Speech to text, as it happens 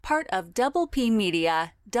part of Double P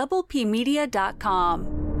Media, doublepmedia.com.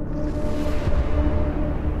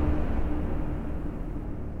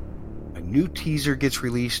 A new teaser gets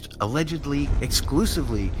released, allegedly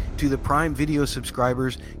exclusively to the Prime Video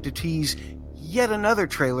subscribers, to tease yet another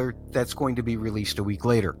trailer that's going to be released a week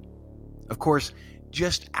later. Of course,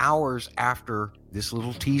 just hours after this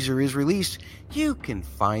little teaser is released, you can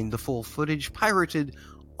find the full footage pirated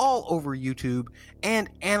all over YouTube and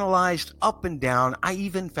analyzed up and down. I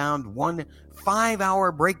even found one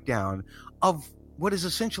 5-hour breakdown of what is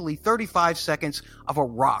essentially 35 seconds of a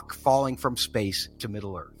rock falling from space to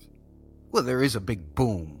Middle Earth. Well, there is a big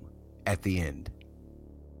boom at the end.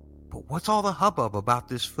 But what's all the hubbub about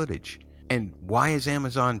this footage? And why is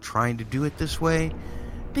Amazon trying to do it this way?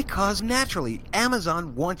 Because naturally,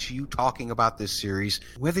 Amazon wants you talking about this series,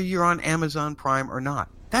 whether you're on Amazon Prime or not.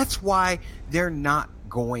 That's why they're not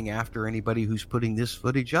going after anybody who's putting this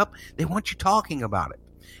footage up. They want you talking about it.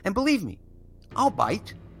 And believe me, I'll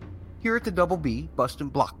bite. Here at the Double B,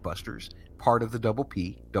 Bustin' Blockbusters, part of the Double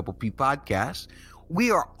P podcast,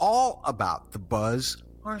 we are all about the buzz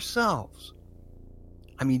ourselves.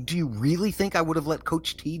 I mean, do you really think I would have let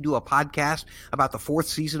Coach T do a podcast about the 4th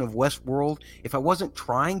season of Westworld if I wasn't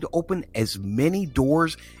trying to open as many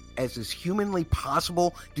doors as is humanly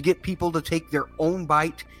possible to get people to take their own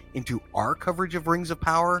bite into our coverage of Rings of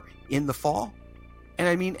Power in the fall? And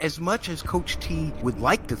I mean, as much as Coach T would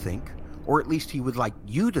like to think, or at least he would like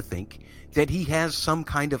you to think, that he has some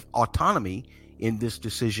kind of autonomy in this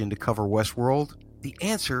decision to cover Westworld, the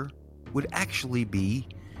answer would actually be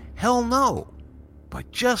hell no.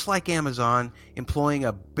 But just like Amazon, employing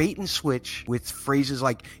a bait and switch with phrases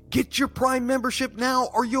like, get your Prime membership now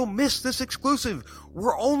or you'll miss this exclusive.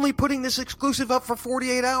 We're only putting this exclusive up for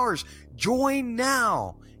 48 hours. Join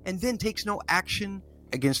now. And then takes no action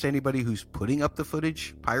against anybody who's putting up the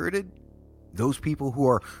footage pirated. Those people who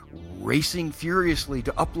are racing furiously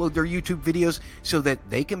to upload their YouTube videos so that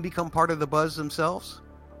they can become part of the buzz themselves.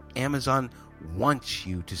 Amazon wants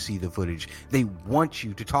you to see the footage. They want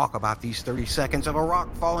you to talk about these 30 seconds of a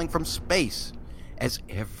rock falling from space as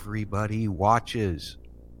everybody watches.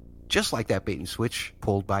 Just like that bait and switch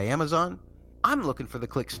pulled by Amazon, I'm looking for the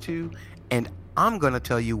clicks too, and I'm going to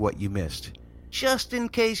tell you what you missed. Just in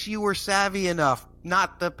case you were savvy enough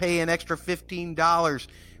not to pay an extra $15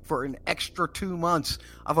 for an extra 2 months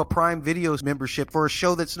of a Prime Video membership for a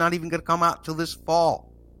show that's not even going to come out till this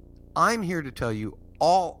fall. I'm here to tell you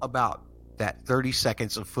all about that 30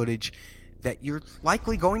 seconds of footage that you're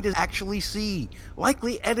likely going to actually see,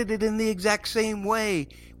 likely edited in the exact same way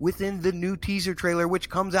within the new teaser trailer, which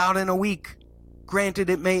comes out in a week. Granted,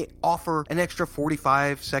 it may offer an extra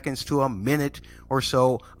 45 seconds to a minute or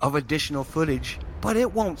so of additional footage, but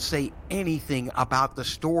it won't say anything about the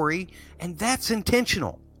story, and that's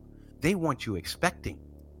intentional. They want you expecting.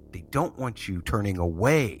 They don't want you turning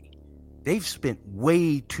away. They've spent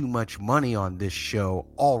way too much money on this show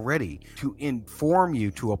already to inform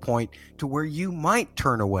you to a point to where you might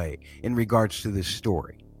turn away in regards to this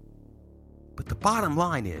story. But the bottom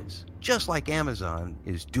line is, just like Amazon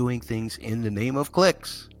is doing things in the name of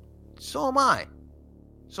clicks, so am I.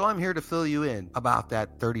 So I'm here to fill you in about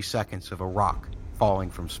that 30 seconds of a rock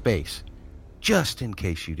falling from space, just in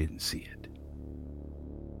case you didn't see it.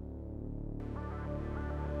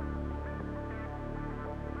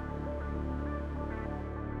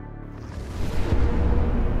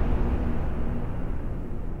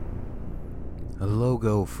 A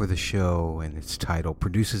logo for the show and its title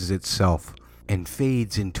produces itself and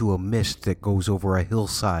fades into a mist that goes over a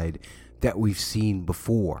hillside that we've seen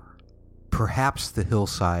before. Perhaps the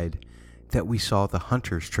hillside that we saw the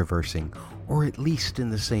hunters traversing, or at least in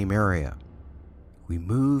the same area. We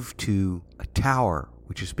move to a tower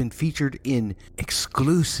which has been featured in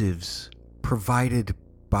exclusives provided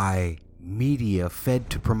by media fed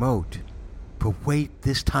to promote. But wait,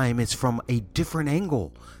 this time it's from a different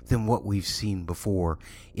angle than what we've seen before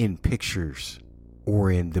in pictures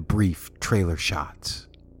or in the brief trailer shots.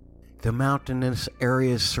 The mountainous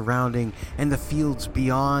areas surrounding and the fields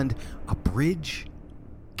beyond a bridge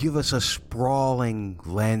give us a sprawling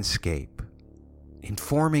landscape,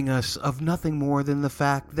 informing us of nothing more than the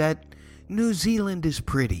fact that New Zealand is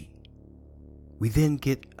pretty. We then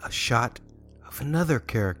get a shot of another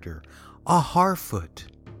character, a Harfoot,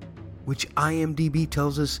 which IMDb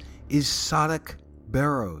tells us is Sadok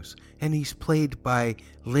Barrows, and he's played by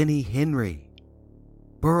Lenny Henry.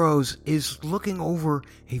 Burroughs is looking over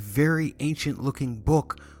a very ancient-looking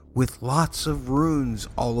book with lots of runes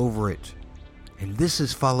all over it. And this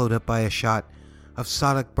is followed up by a shot of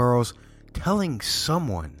Sadok Barrows telling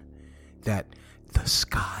someone that the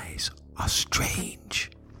skies are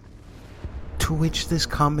strange. To which this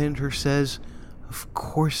commenter says, of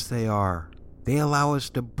course they are. They allow us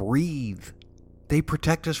to breathe. They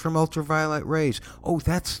protect us from ultraviolet rays. Oh,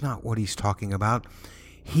 that's not what he's talking about.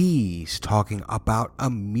 He's talking about a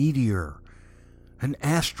meteor, an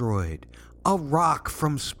asteroid, a rock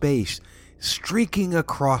from space streaking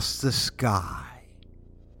across the sky.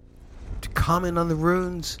 To comment on the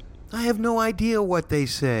runes, I have no idea what they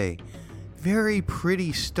say. Very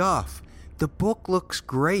pretty stuff. The book looks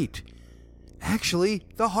great. Actually,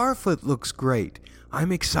 the Harfoot looks great.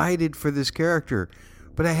 I'm excited for this character,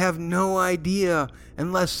 but I have no idea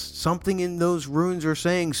unless something in those runes are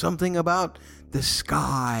saying something about the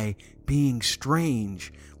sky being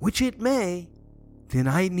strange, which it may. Then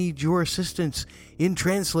I need your assistance in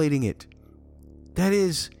translating it. That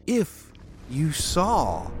is, if you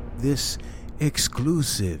saw this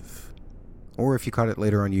exclusive, or if you caught it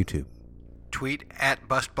later on YouTube. Tweet at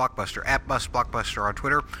BustBlockbuster, at BustBlockbuster on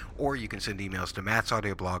Twitter, or you can send emails to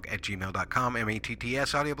mattsaudioblog@gmail.com,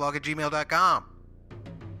 mattsaudioblog@gmail.com.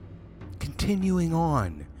 Continuing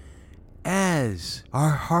on, as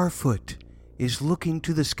our Harfoot is looking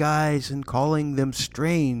to the skies and calling them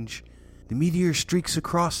strange, the meteor streaks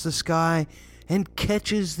across the sky and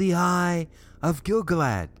catches the eye of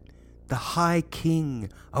Gil-galad, the High King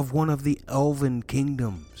of one of the Elven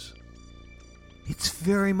kingdoms. It's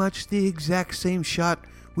very much the exact same shot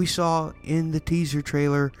we saw in the teaser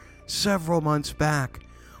trailer several months back.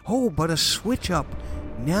 Oh, but a switch up.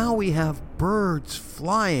 Now we have birds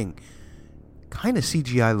flying, kind of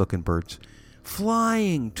CGI looking birds,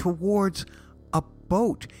 flying towards a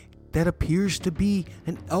boat that appears to be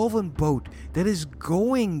an elven boat that is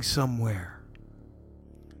going somewhere.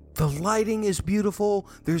 The lighting is beautiful.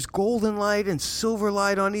 There's golden light and silver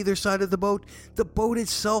light on either side of the boat. The boat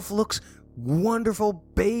itself looks wonderful,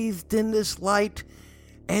 bathed in this light.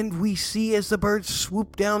 And we see as the birds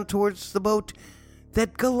swoop down towards the boat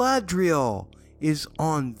that Galadriel is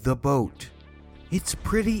on the boat. It's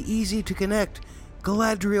pretty easy to connect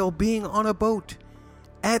Galadriel being on a boat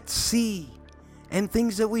at sea and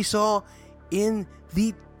things that we saw in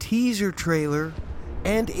the teaser trailer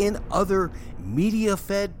and in other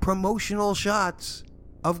media-fed promotional shots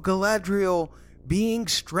of Galadriel being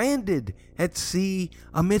stranded at sea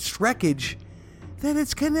amidst wreckage, that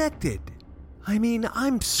it's connected. I mean,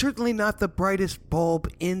 I'm certainly not the brightest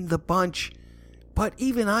bulb in the bunch, but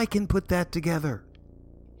even I can put that together.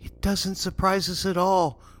 It doesn't surprise us at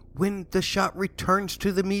all when the shot returns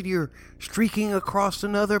to the meteor streaking across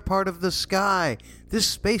another part of the sky. This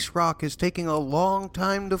space rock is taking a long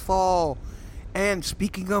time to fall. And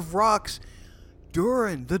speaking of rocks,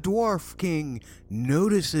 Durin, the Dwarf King,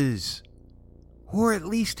 notices. Or at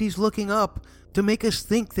least he's looking up to make us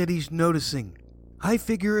think that he's noticing. I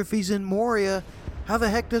figure if he's in Moria, how the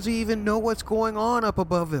heck does he even know what's going on up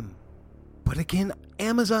above him? But again,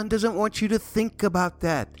 Amazon doesn't want you to think about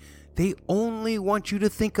that. They only want you to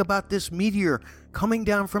think about this meteor coming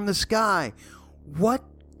down from the sky. What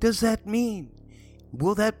does that mean?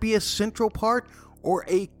 Will that be a central part or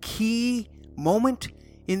a key moment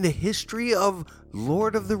in the history of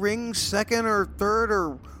Lord of the Rings, second or third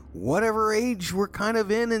or whatever age we're kind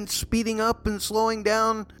of in and speeding up and slowing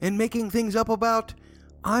down and making things up about?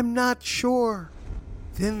 I'm not sure.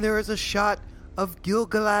 Then there is a shot of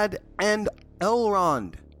Gil-galad and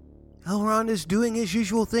Elrond. Elrond is doing his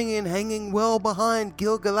usual thing and hanging well behind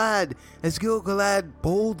Gil-galad as Gil-galad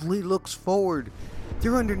boldly looks forward.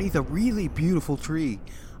 They're underneath a really beautiful tree.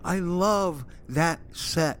 I love that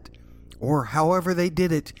set, or however they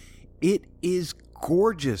did it. It is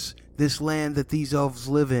gorgeous, this land that these elves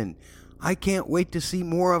live in. I can't wait to see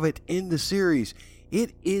more of it in the series.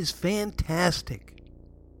 It is fantastic.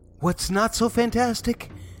 What's not so fantastic?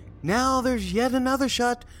 Now there's yet another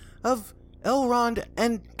shot of Elrond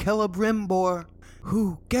and Celebrimbor,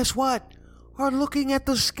 who, guess what, are looking at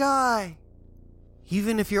the sky.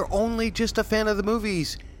 Even if you're only just a fan of the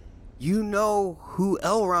movies, you know who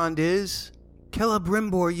Elrond is.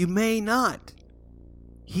 Celebrimbor, you may not.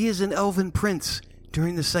 He is an elven prince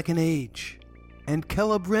during the Second Age, and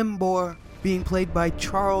Celebrimbor being played by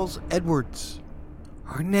Charles Edwards.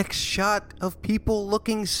 Our next shot of people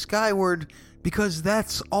looking skyward, because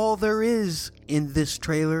that's all there is in this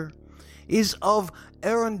trailer, is of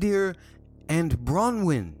Arondir and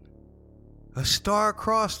Bronwyn. A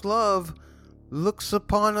star-crossed love looks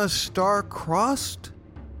upon a star-crossed?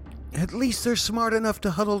 At least they're smart enough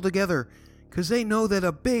to huddle together, because they know that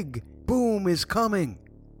a big boom is coming.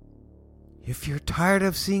 If you're tired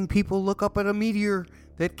of seeing people look up at a meteor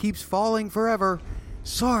that keeps falling forever,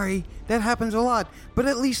 sorry, that happens a lot, but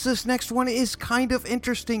at least this next one is kind of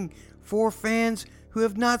interesting for fans who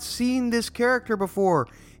have not seen this character before.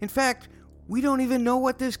 In fact, We don't even know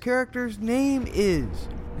what this character's name is.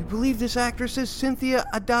 We believe this actress is Cynthia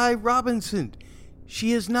Addai Robinson.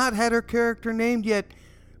 She has not had her character named yet,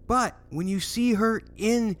 but when you see her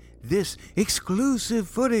in this exclusive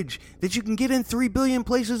footage that you can get in 3 billion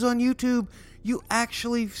places on YouTube, you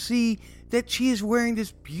actually see that she is wearing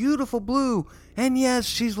this beautiful blue. And yes,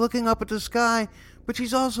 she's looking up at the sky, but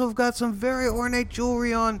she's also got some very ornate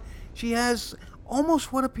jewelry on. She has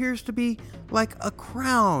almost what appears to be like a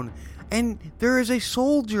crown, and there is a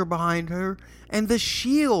soldier behind her, and the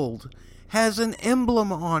shield has an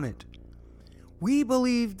emblem on it. We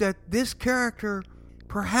believe that this character,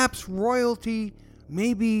 perhaps royalty,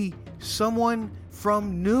 may be someone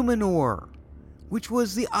from Numenor, which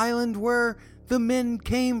was the island where the men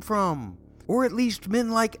came from, or at least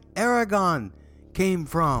men like Aragorn came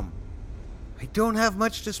from. I don't have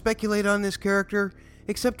much to speculate on this character,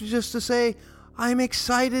 except just to say I'm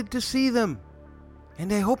excited to see them.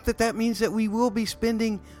 And I hope that means that we will be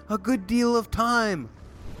spending a good deal of time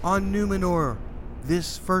on Numenor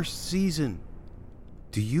this first season.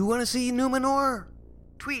 Do you want to see Numenor?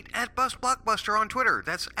 Tweet at BustBlockbuster on Twitter.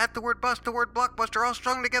 That's at the word bust, the word blockbuster, all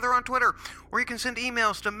strung together on Twitter. Or you can send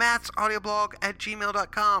emails to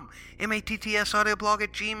mattsaudioblog@gmail.com.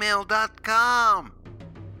 mattsaudioblog@gmail.com.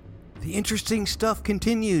 The interesting stuff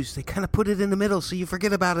continues. They kind of put it in the middle so you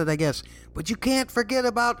forget about it, I guess. But you can't forget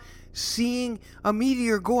about seeing a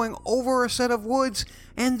meteor going over a set of woods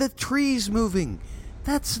and the trees moving.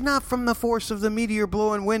 That's not from the force of the meteor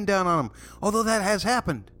blowing wind down on them, although that has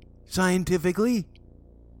happened scientifically.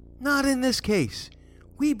 Not in this case.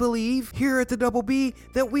 We believe here at the Double B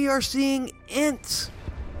that we are seeing Ents,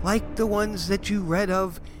 like the ones that you read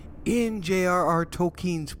of in J.R.R.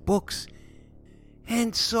 Tolkien's books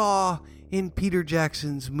and saw in Peter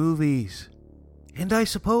Jackson's movies. And I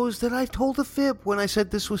suppose that I told a fib when I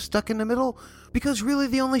said this was stuck in the middle, because really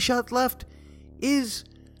the only shot left is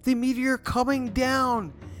the meteor coming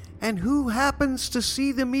down. And who happens to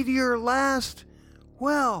see the meteor last?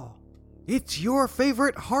 Well, it's your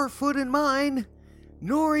favorite Harfoot and mine,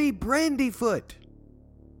 Nori Brandyfoot.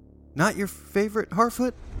 Not your favorite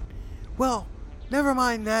Harfoot? Well, never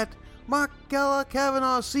mind that. Markella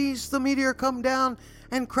Kavanaugh sees the meteor come down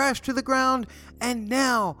and crash to the ground, and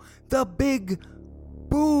now the big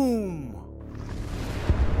boom.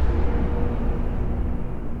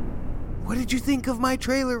 What did you think of my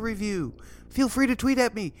trailer review? Feel free to tweet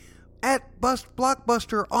at me at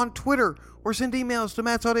BustBlockbuster on Twitter, or send emails to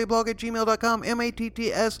mattsaudioblog@gmail.com,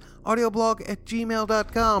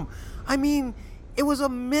 mattsaudioblog@gmail.com. I mean, it was a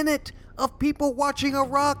minute of people watching a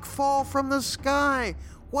rock fall from the sky.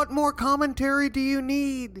 What more commentary do you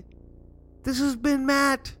need? This has been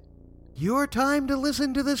Matt. Your time to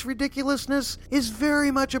listen to this ridiculousness is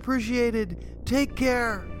very much appreciated. Take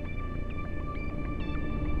care.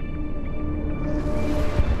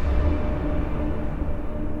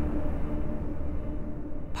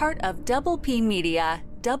 Part of Double P Media,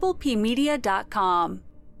 doublepmedia.com.